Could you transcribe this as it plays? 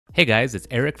Hey guys, it's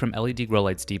Eric from LED Grow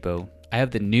Lights Depot. I have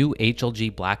the new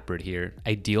HLG Blackbird here,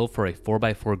 ideal for a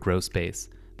 4x4 grow space.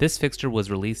 This fixture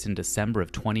was released in December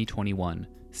of 2021.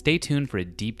 Stay tuned for a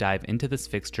deep dive into this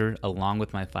fixture along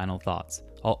with my final thoughts.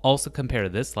 I'll also compare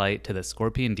this light to the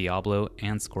Scorpion Diablo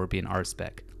and Scorpion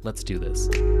Rspec. Let's do this.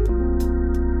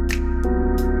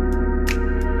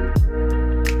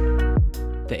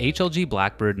 The HLG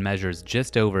Blackbird measures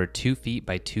just over 2 feet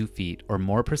by 2 feet, or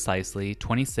more precisely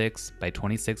 26 by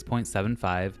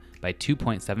 26.75 by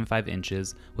 2.75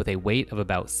 inches, with a weight of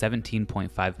about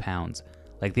 17.5 pounds.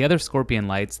 Like the other Scorpion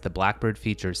lights, the Blackbird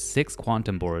features 6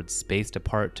 quantum boards spaced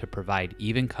apart to provide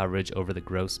even coverage over the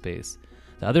grow space.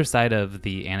 The other side of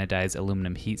the anodized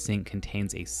aluminum heatsink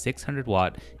contains a 600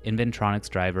 watt Inventronics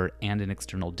driver and an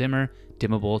external dimmer,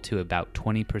 dimmable to about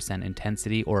 20%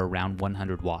 intensity or around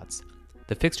 100 watts.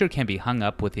 The fixture can be hung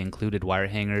up with the included wire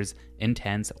hangers, in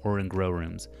tents, or in grow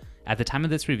rooms. At the time of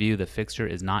this review, the fixture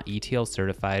is not ETL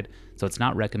certified, so it's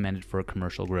not recommended for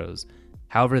commercial grows.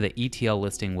 However, the ETL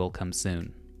listing will come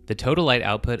soon. The total light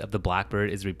output of the Blackbird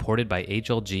is reported by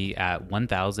HLG at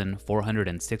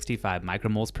 1,465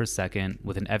 micromoles per second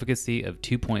with an efficacy of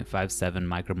 2.57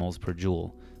 micromoles per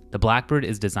joule. The Blackbird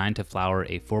is designed to flower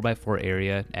a 4x4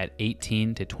 area at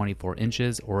 18 to 24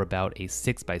 inches or about a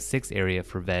 6x6 area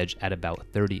for veg at about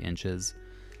 30 inches.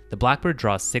 The Blackbird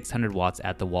draws 600 watts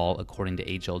at the wall according to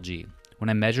HLG. When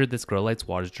I measured this grow light's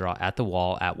wattage draw at the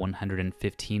wall at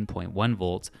 115.1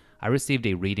 volts, I received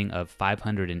a reading of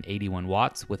 581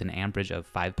 watts with an amperage of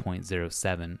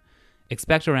 5.07.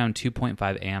 Expect around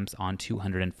 2.5 amps on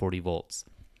 240 volts.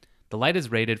 The light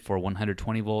is rated for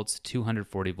 120 volts,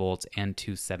 240 volts, and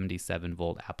 277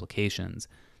 volt applications.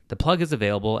 The plug is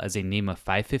available as a NEMA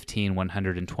 515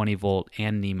 120 volt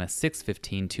and NEMA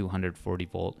 615 240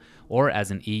 volt, or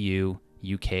as an EU,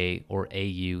 UK, or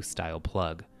AU style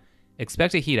plug.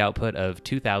 Expect a heat output of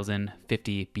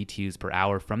 2,050 BTUs per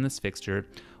hour from this fixture,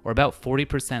 or about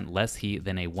 40% less heat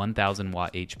than a 1,000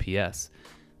 watt HPS.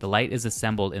 The light is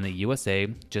assembled in the USA,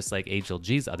 just like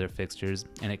HLG's other fixtures,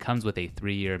 and it comes with a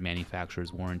 3-year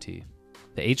manufacturer's warranty.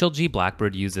 The HLG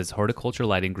Blackbird uses Horticulture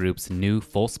Lighting Group's new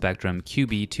full-spectrum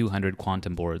QB200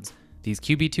 quantum boards. These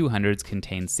QB200s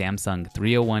contain Samsung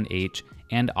 301H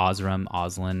and Osram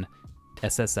Oslan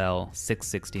SSL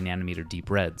 660 nanometer deep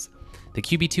reds. The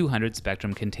QB200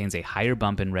 spectrum contains a higher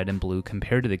bump in red and blue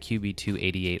compared to the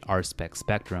QB288 Rspec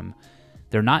spectrum.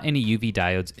 There are not any UV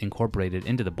diodes incorporated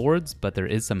into the boards, but there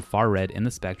is some far red in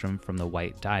the spectrum from the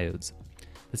white diodes.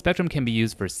 The spectrum can be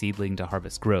used for seedling to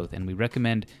harvest growth, and we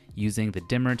recommend using the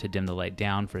dimmer to dim the light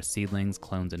down for seedlings,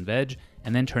 clones, and veg,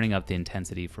 and then turning up the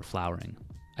intensity for flowering.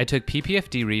 I took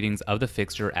PPFD readings of the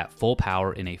fixture at full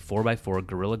power in a 4x4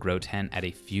 Gorilla Grow tent at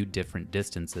a few different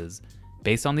distances.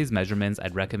 Based on these measurements,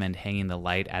 I'd recommend hanging the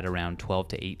light at around 12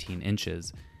 to 18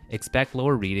 inches. Expect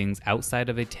lower readings outside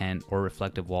of a tent or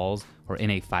reflective walls or in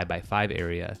a 5x5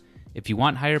 area. If you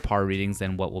want higher power readings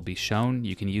than what will be shown,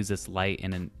 you can use this light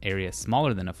in an area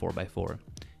smaller than a 4x4.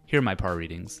 Here are my power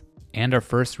readings. And our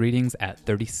first readings at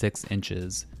 36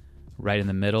 inches. Right in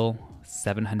the middle,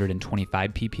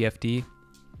 725 ppfd.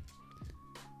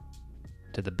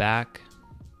 To the back,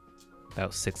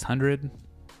 about 600.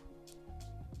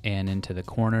 And into the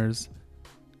corners,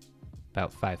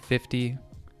 about 550.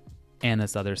 And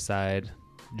this other side,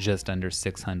 just under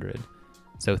 600.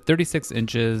 So 36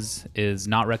 inches is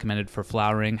not recommended for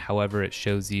flowering. However, it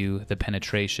shows you the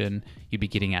penetration you'd be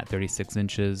getting at 36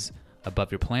 inches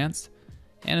above your plants.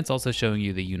 And it's also showing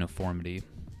you the uniformity.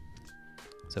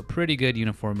 So pretty good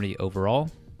uniformity overall.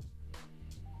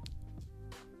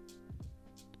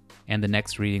 And the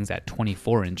next reading's at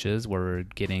 24 inches, where we're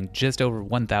getting just over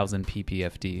 1,000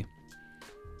 ppfd.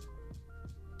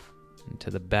 To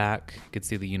the back, you can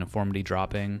see the uniformity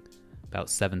dropping about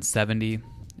 770,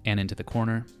 and into the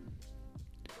corner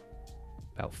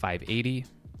about 580,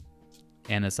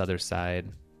 and this other side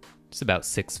just about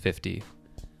 650.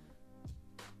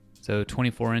 So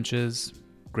 24 inches,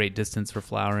 great distance for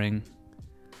flowering.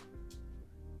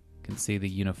 You can see the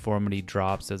uniformity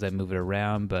drops as I move it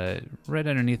around, but right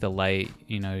underneath the light,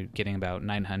 getting about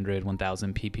 900,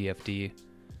 1000 ppfd.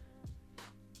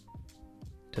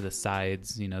 To the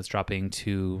sides, it's dropping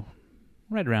to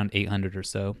right around 800 or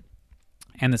so.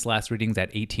 And this last reading's at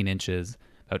 18 inches,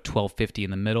 about 1250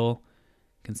 in the middle.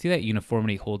 You can see that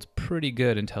uniformity holds pretty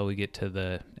good until we get to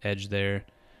the edge there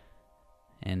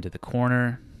and to the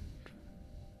corner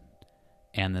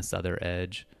and this other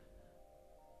edge.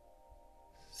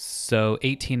 So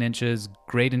 18 inches,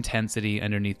 great intensity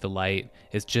underneath the light.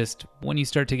 It's just when you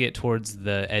start to get towards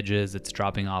the edges, it's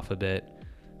dropping off a bit.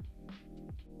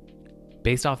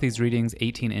 Based off these readings,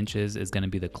 18 inches is going to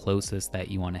be the closest that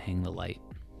you want to hang the light.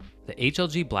 The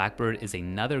HLG Blackbird is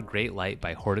another great light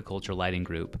by Horticulture Lighting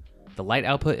Group. The light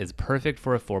output is perfect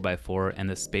for a 4x4, and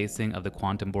the spacing of the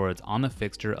quantum boards on the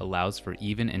fixture allows for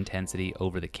even intensity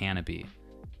over the canopy.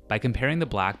 By comparing the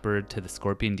Blackbird to the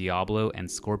Scorpion Diablo and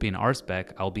Scorpion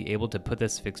Rspec, I'll be able to put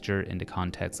this fixture into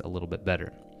context a little bit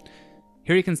better.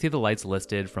 Here you can see the lights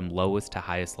listed from lowest to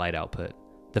highest light output.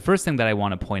 The first thing that I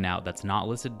want to point out that's not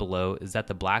listed below is that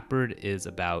the Blackbird is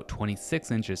about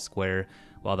 26 inches square,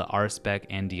 while the Rspec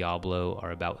and Diablo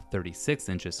are about 36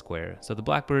 inches square, so the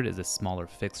Blackbird is a smaller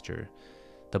fixture.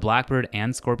 The Blackbird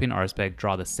and Scorpion Rspec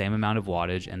draw the same amount of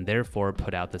wattage and therefore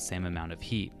put out the same amount of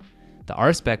heat. The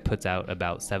Rspec puts out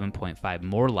about 7.5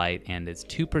 more light and is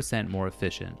 2% more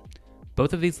efficient.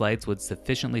 Both of these lights would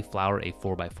sufficiently flower a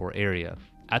 4x4 area.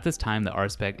 At this time, the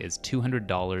Rspec is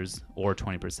 $200 or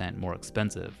 20% more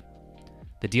expensive.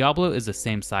 The Diablo is the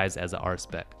same size as the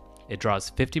Rspec. It draws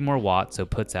 50 more watts, so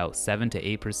puts out 7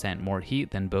 to 8% more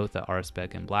heat than both the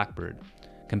Rspec and Blackbird.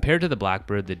 Compared to the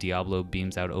Blackbird, the Diablo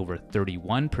beams out over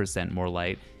 31% more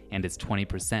light and is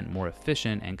 20% more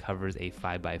efficient and covers a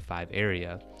 5x5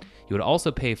 area. You would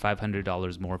also pay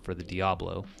 $500 more for the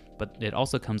Diablo, but it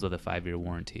also comes with a 5-year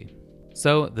warranty.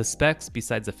 So the specs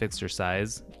besides the fixture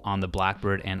size on the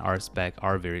Blackbird and Rspec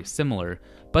are very similar,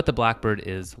 but the Blackbird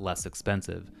is less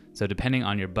expensive. So depending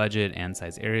on your budget and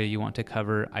size area you want to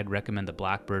cover, I'd recommend the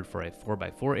Blackbird for a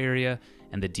 4x4 area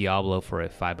and the Diablo for a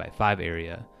 5x5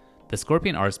 area. The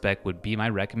Scorpion Rspec would be my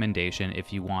recommendation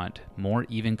if you want more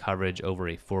even coverage over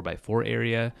a 4x4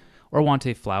 area or want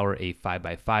to flower a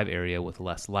 5x5 area with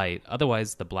less light.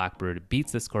 Otherwise, the Blackbird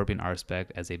beats the Scorpion Rspec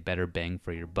as a better bang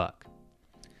for your buck.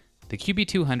 The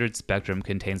QB200 spectrum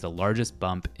contains the largest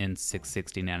bump in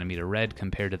 660nm red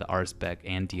compared to the Rspec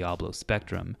and Diablo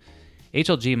spectrum.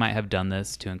 HLG might have done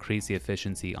this to increase the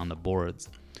efficiency on the boards.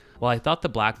 While I thought the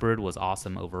Blackbird was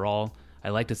awesome overall,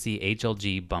 I like to see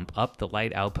HLG bump up the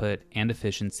light output and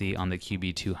efficiency on the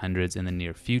QB200s in the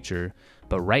near future,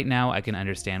 but right now I can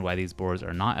understand why these boards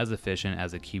are not as efficient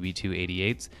as the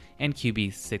QB288s and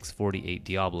QB648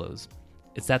 Diablos.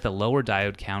 It's that the lower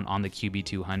diode count on the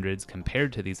QB200s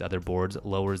compared to these other boards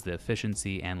lowers the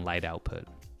efficiency and light output.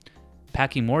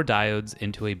 Packing more diodes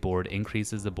into a board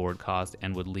increases the board cost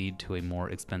and would lead to a more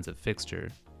expensive fixture.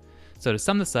 So to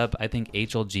sum this up, I think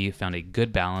HLG found a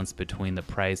good balance between the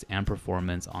price and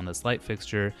performance on this light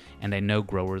fixture, and I know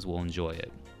growers will enjoy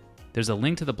it. There's a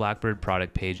link to the Blackbird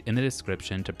product page in the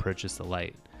description to purchase the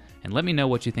light, and let me know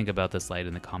what you think about this light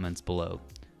in the comments below.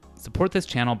 Support this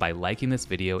channel by liking this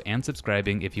video and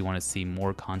subscribing if you want to see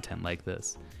more content like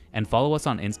this. And follow us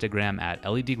on Instagram at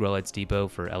LED Grow Lights Depot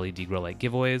for LED grow light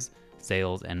giveaways,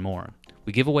 sales, and more.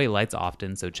 We give away lights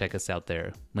often, so check us out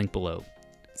there. Link below.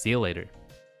 See you later.